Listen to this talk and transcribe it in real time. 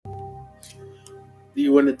Do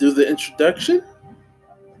you want to do the introduction?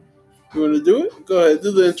 You want to do it? Go ahead,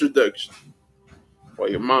 do the introduction. While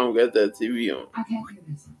your mom got that TV on. I can't do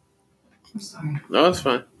this. I'm sorry. No, it's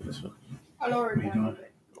fine. It's fine. I lowered it down.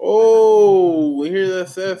 Oh, we hear that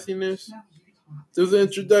sassiness? Do the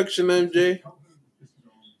introduction, MJ.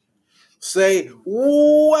 Say,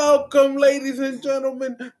 welcome, ladies and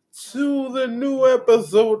gentlemen, to the new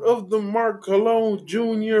episode of the Mark Cologne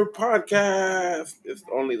Jr. podcast. It's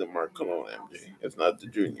only the Mark Cologne, MJ. It's not the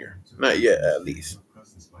Junior. Not yet, at least.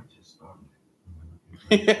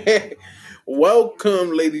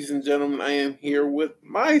 Welcome, ladies and gentlemen. I am here with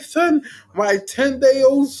my son, my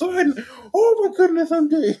 10-day-old son. Oh, my goodness,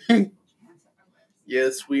 MJ.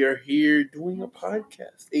 Yes, we are here doing a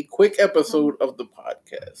podcast, a quick episode of the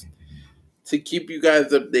podcast to keep you guys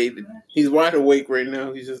updated. He's wide awake right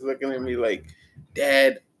now. He's just looking at me like,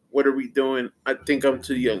 Dad, what are we doing? I think I'm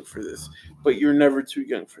too young for this. But you're never too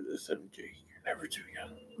young for this, MJ. You're never too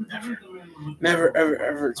young. Never,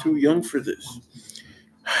 ever too young for this.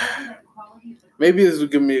 Maybe this will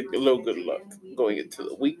give me a little good luck going into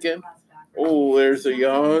the weekend. Oh, there's a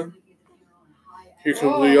yawn. Here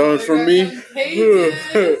comes a yawn from me. Yeah,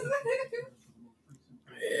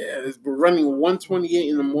 we're running 1:28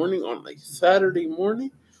 in the morning on like Saturday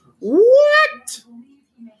morning. What?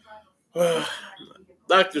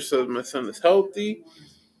 Doctor says my son is healthy.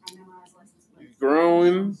 He's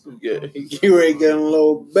growing. He already getting a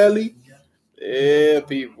little belly. Yeah,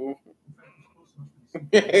 people.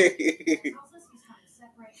 Yeah,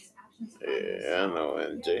 I know,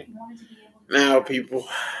 MJ. Now, people.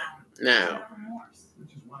 Now.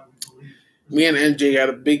 Me and MJ got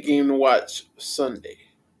a big game to watch Sunday.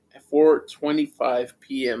 4:25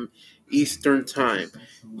 p.m. Eastern Time.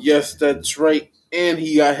 Yes, that's right. And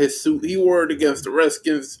he got his suit. He wore it against the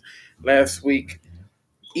Redskins last week.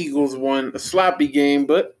 Eagles won a sloppy game,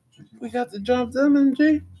 but we got the job done,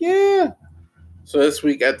 MJ. Yeah. So this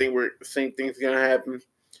week, I think the same thing's going to happen.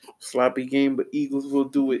 Sloppy game, but Eagles will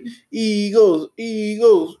do it. Eagles.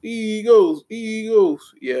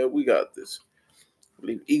 Yeah, we got this. I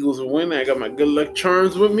believe Eagles will win. I got my good luck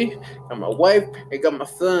charms with me. I got my wife. I got my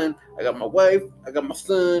son. I got my wife. I got my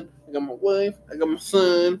son. I got my wife. I got my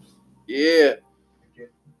son. Yeah.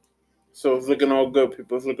 So it's looking all good,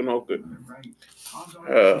 people. It's looking all good.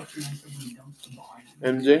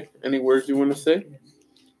 MJ, any words you want to say?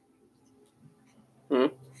 Huh?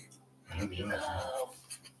 Let me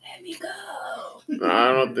go. No,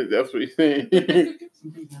 I don't think that's what he's saying.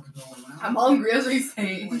 I'm hungry, that's what he's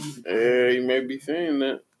saying. Yeah, he may be saying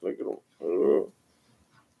that. Look at him.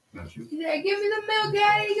 He's like, give me the milk,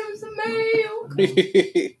 Daddy. Give me some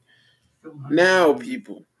milk. Now,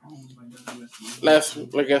 people.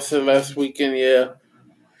 Like I said last weekend, yeah.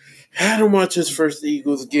 Had him watch his first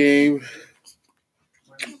Eagles game.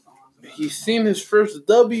 He's seen his first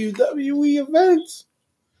WWE events.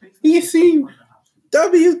 He's seen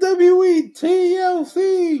WWE,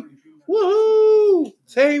 TLC, woohoo!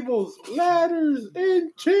 Tables, ladders,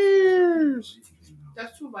 and chairs.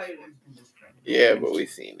 That's too violent. Yeah, but we've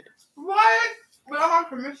seen it. What? Without my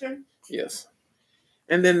permission? Yes.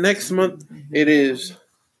 And then next month, it is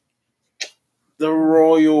the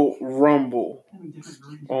Royal Rumble.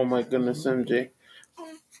 Oh my goodness, MJ.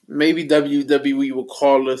 Maybe WWE will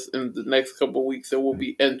call us in the next couple of weeks. There will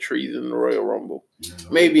be entries in the Royal Rumble.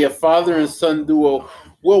 Maybe a father and son duo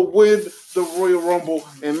will win the Royal Rumble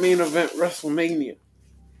and main event WrestleMania.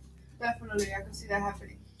 Definitely, I can see that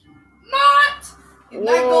happening. You're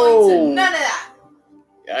not going to none of that.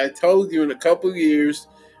 I told you in a couple of years,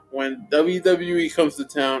 when WWE comes to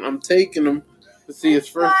town, I'm taking him to see his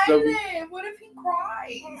first What if he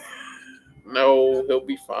cries? No, he'll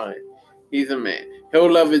be fine. He's a man. He'll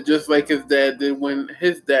love it just like his dad did when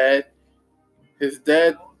his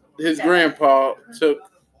grandpa took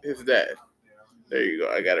his dad. There you go.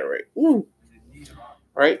 I got it right. Woo.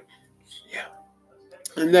 Right? Yeah.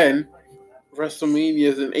 And then WrestleMania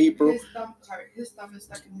is in April. His thumb is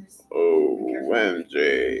stuck in his. Oh,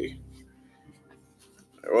 MJ.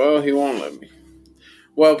 Well, he won't let me.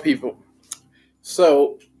 Well, people.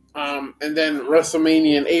 So, and then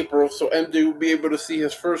WrestleMania in April. So MJ will be able to see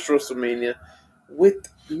his first WrestleMania with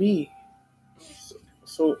me.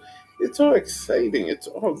 So it's all exciting. It's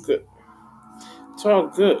all good. It's all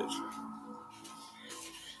good.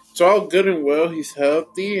 It's all good and well. He's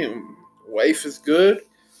healthy and wife is good.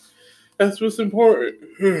 That's what's important.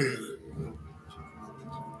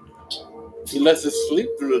 He lets us sleep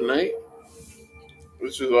through the night,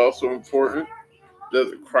 which is also important.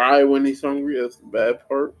 Doesn't cry when he's hungry. That's the bad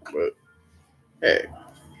part. But hey,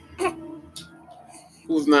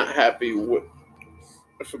 who's not happy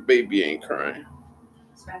if a baby ain't crying?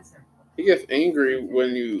 Spencer. He gets angry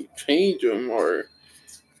when you change him or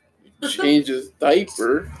change his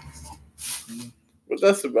diaper. But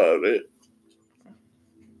that's about it.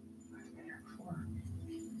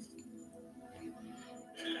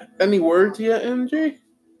 Any words yet, MJ?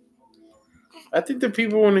 I think the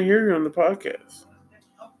people want to hear you on the podcast.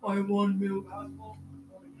 I want milk.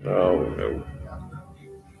 Oh, no.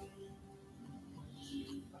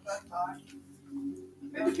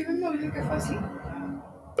 Maybe give him milk, he'll get fussy.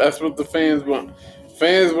 That's what the fans want.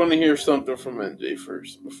 Fans want to hear something from MJ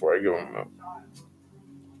first before I give him up.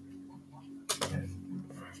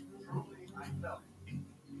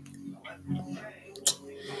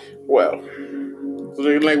 Well,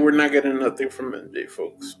 looking like we're not getting nothing from MJ,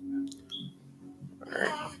 folks.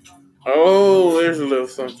 Alright. Oh, there's a little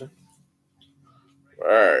something.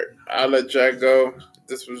 Alright, I'll let Jack go.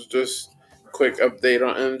 This was just a quick update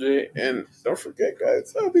on MJ. And don't forget,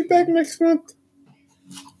 guys, I'll be back next month.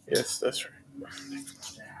 Yes, that's right.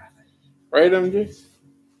 Right, MJ?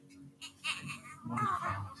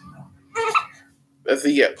 That's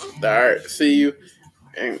a yep. Alright, see you.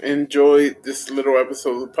 And enjoy this little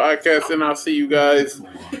episode of the podcast. And I'll see you guys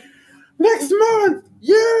next month.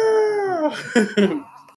 Yeah!